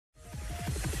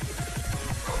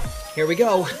Here we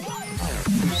go. What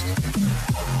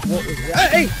was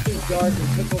that? Hey!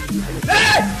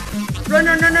 Run,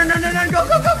 run, run, run, run, run, run, go, go,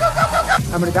 go, go, go, go, go!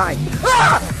 I'm gonna die.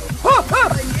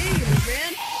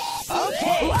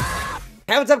 Okay.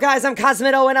 Hey, what's up, guys? I'm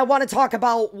Cosmitto, and I want to talk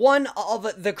about one of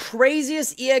the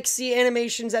craziest EXE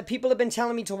animations that people have been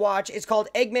telling me to watch. It's called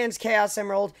Eggman's Chaos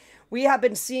Emerald. We have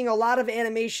been seeing a lot of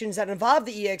animations that involve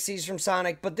the EXEs from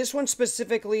Sonic, but this one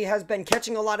specifically has been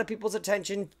catching a lot of people's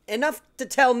attention, enough to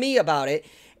tell me about it.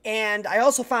 And I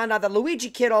also found out that Luigi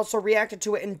Kid also reacted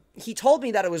to it, and he told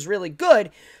me that it was really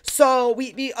good. So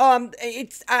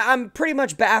I'm pretty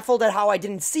much baffled at how I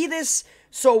didn't see this.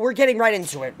 So we're getting right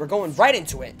into it. We're going right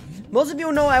into it. Most of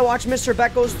you know I watch Mr.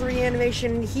 Becko's 3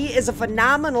 animation. He is a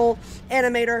phenomenal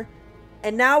animator.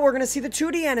 And now we're gonna see the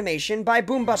 2D animation by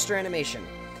Boombuster Animation.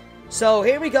 So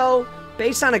here we go,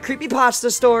 based on a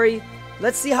creepypasta story.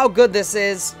 Let's see how good this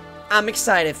is. I'm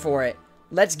excited for it.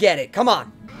 Let's get it. Come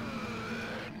on.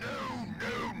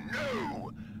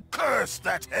 No. Curse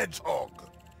that hedgehog.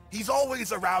 He's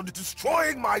always around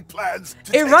destroying my plans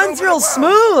to It runs real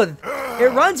smooth. It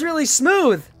runs really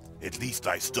smooth. At least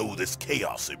I stole this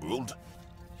Chaos Emerald.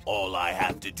 All I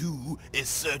have to do is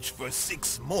search for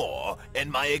 6 more, and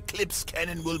my Eclipse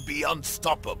Cannon will be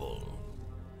unstoppable.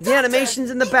 The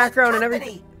animations in the background and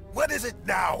everything. What is it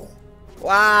now?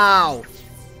 Wow.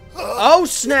 Oh,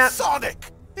 snap. It's Sonic!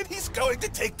 And he's going to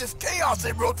take this Chaos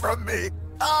Emerald from me!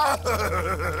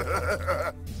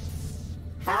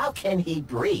 How can he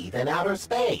breathe in outer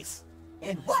space?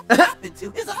 And what happened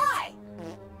to his eye?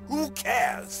 Who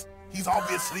cares? He's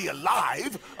obviously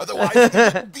alive, otherwise he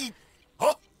wouldn't be...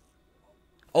 Huh?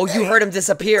 Oh, you heard him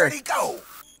disappear. Where'd he go?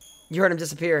 You heard him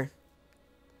disappear.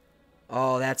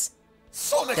 Oh, that's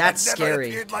Sonic That's had never scary.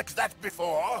 appeared like that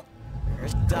before.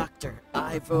 There's Dr.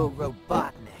 Ivo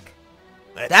Robotnik.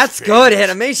 That's strange. good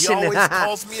animation. He always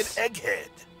calls me an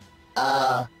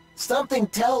egghead. Something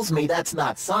tells me that's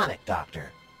not Sonic,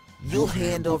 Doctor. You'll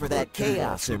hand over that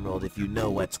Chaos Emerald if you know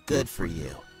what's good for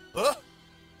you. Huh?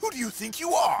 Who do you think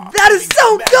you are? That is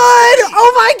so Giving good! me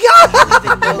Oh my Do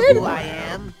you know god! who I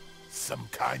am? Some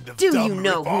kind of Do dumb you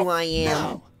know ripoff? who I am?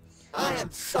 No, I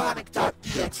am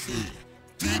Sonic.Exe,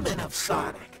 demon of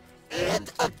Sonic,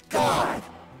 and a god.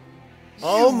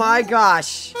 Oh my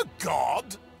gosh. A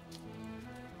god?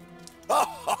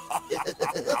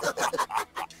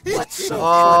 What's so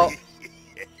Oh,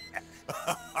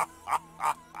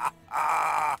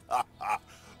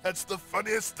 That's the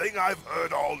funniest thing I've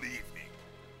heard all evening.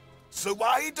 So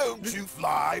why don't you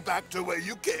fly back to where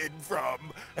you came from,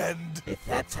 and... If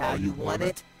that's how you want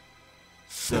it,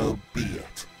 so be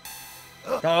it.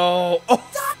 oh, Doctor,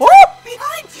 oh,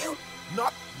 behind you!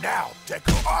 Not now,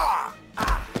 Deku.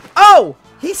 oh,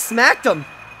 he smacked him.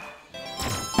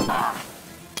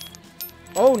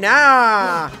 Oh,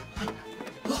 nah.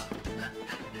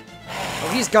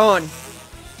 Oh, he's gone.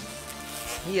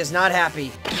 He is not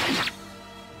happy.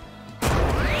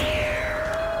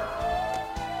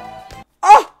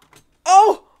 Oh,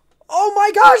 oh, oh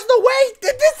my gosh, the way,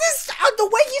 this is, the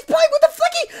way he's playing with the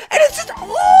flicky, and it's just,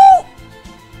 oh,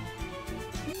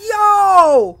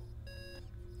 yo,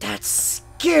 that's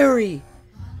scary.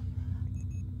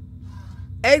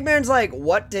 Eggman's like,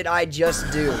 what did I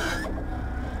just do?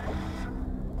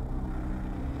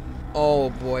 Oh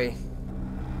boy.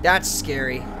 That's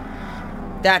scary.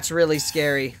 That's really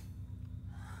scary.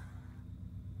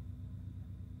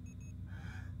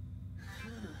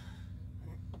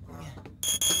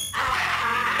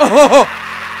 Oh!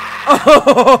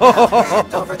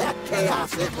 Hand over that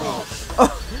Chaos Emerald.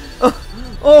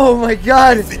 Oh my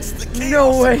god. It's the Chaos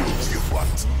No way. Emerald you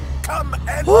want. Come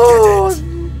and Oh, get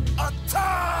it.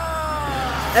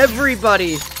 Attack!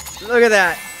 everybody. Look at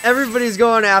that. Everybody's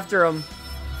going after him.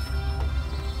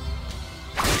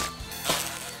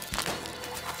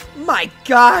 My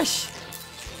gosh.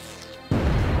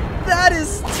 That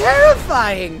is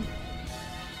terrifying.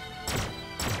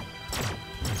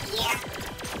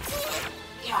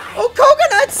 Oh,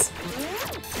 coconuts!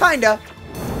 Kinda.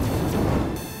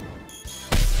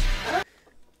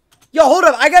 Yo, hold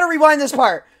up. I gotta rewind this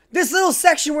part. This little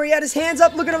section where he had his hands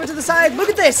up looking over to the side. Look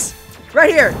at this. Right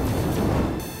here.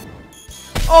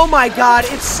 Oh my god,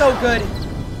 it's so good.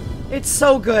 It's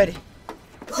so good.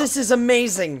 This is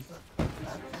amazing.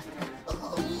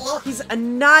 Look, He's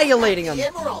annihilating him. the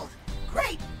Emerald.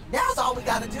 Great. Now's all we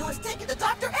gotta do is take it to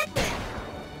Dr. Eggman.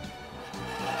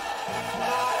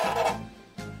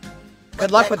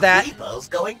 Good luck with that. Repo's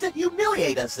going to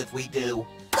humiliate us if we do.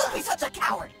 Don't be such a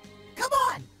coward. Come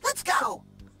on, let's go.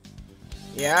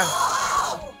 Yeah.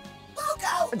 Oh,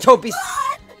 Logo. Don't be.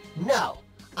 Run! No,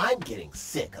 I'm getting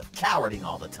sick of cowarding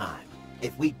all the time.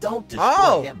 If we don't destroy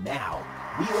Oh. him now,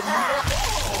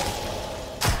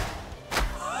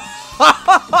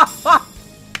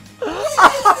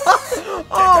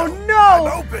 Oh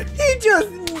no! He just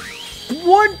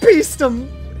one-pieced him.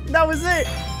 That was it.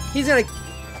 He's gonna.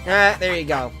 There you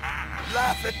go.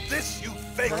 Laugh at this, you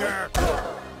faker!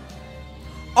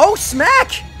 Oh,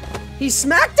 smack! He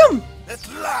smacked him. At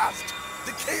last,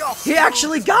 the chaos. He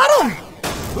actually got him.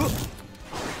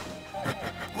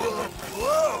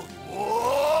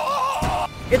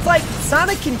 It's like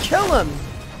Sonic can kill him.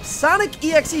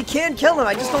 Sonic.Exe can kill him.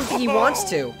 I just don't think he wants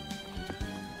to.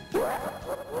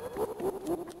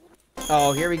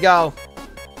 Oh, here we go.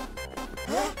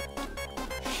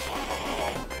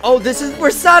 Oh, this is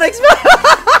where Sonic's.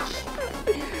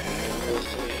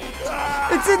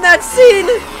 It's in that scene.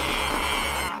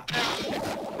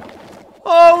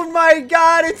 Oh my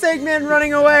God! It's Eggman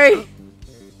running away.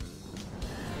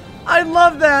 I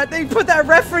love that. They put that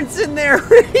reference in there.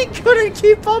 He couldn't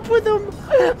keep up with him.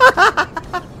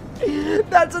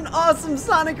 That's an awesome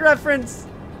Sonic reference.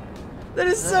 That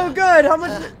is so good. How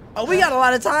much? Oh, we got a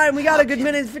lot of time. We got a good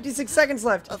minute and 56 seconds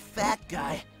left. A fat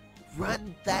guy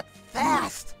run that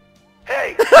fast.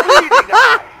 Hey, bleeding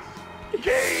eyes!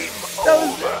 Game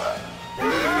over!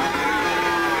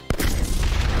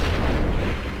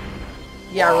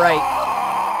 Yeah, right.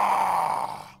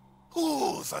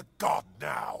 Who's a god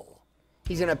now?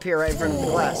 He's gonna appear right in front of the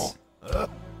glass.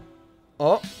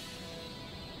 Oh.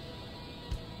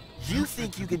 You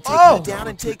think you can take me down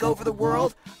and take over the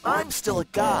world? I'm still a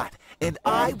god, and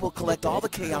I will collect all the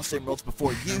Chaos Emeralds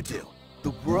before you do.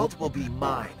 The world will be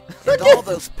mine, and all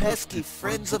those pesky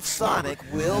friends of Sonic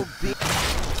will be...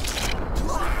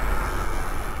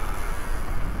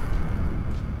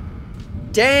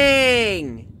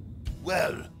 Dang!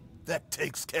 Well, that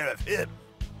takes care of him.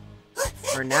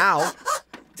 For now.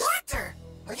 Doctor,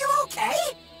 are you okay?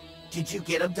 Did you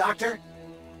get him, Doctor?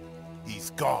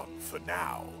 He's gone for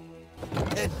now.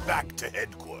 Head back to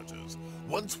headquarters.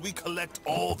 Once we collect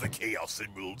all the Chaos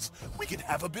Emeralds, we can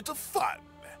have a bit of fun.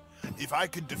 If I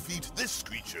can defeat this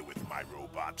creature with my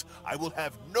robot, I will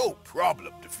have no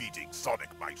problem defeating Sonic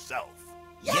myself.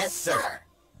 Yes, sir.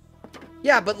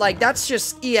 Yeah, but like, that's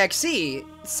just EXE.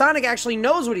 Sonic actually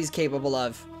knows what he's capable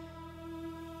of.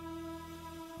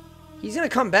 He's gonna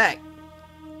come back.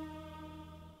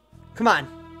 Come on.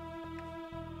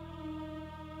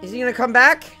 Is he gonna come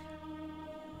back?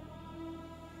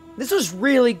 This was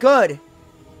really good.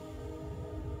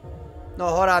 No,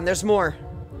 hold on. There's more.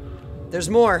 There's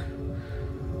more.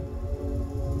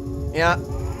 Yeah.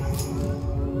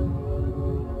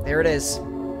 There it is.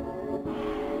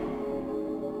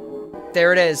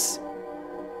 There it is.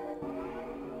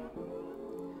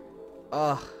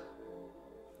 Oh.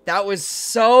 That was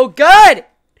so good!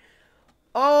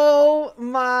 Oh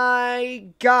my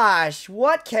gosh.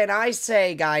 What can I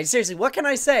say, guys? Seriously, what can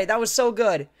I say? That was so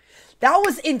good. That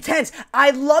was intense.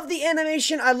 I love the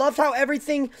animation. I loved how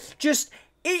everything just...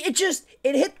 It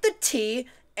hit the T,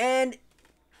 and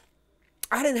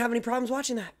I didn't have any problems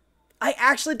watching that. I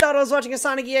actually thought I was watching a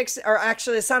Sonic.Exe, or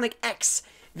actually a Sonic.Exe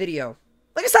video.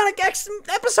 Like a Sonic.Exe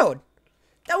episode.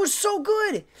 That was so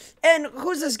good. And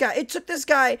who's this guy? It took this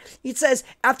guy, he says,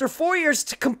 after 4 years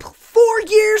to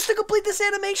complete this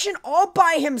animation all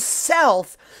by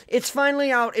himself. It's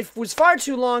finally out. It was far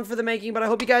too long for the making, but I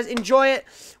hope you guys enjoy it.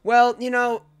 Well, you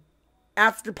know,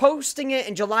 after posting it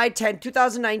in July 10,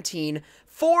 2019,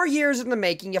 4 years in the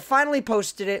making, you finally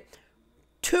posted it.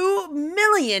 2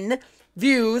 million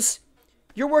views.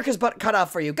 Your work is but cut out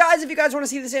for you. Guys, if you guys want to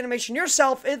see this animation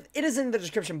yourself, it is in the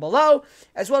description below,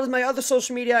 as well as my other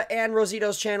social media and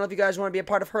Rosito's channel if you guys want to be a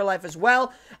part of her life as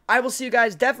well. I will see you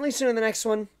guys definitely soon in the next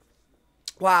one.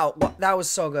 Wow, that was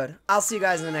so good. I'll see you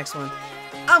guys in the next one.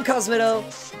 I'm Cosmitto.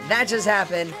 That just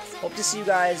happened. Hope to see you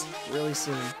guys really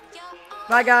soon.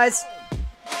 Bye, guys.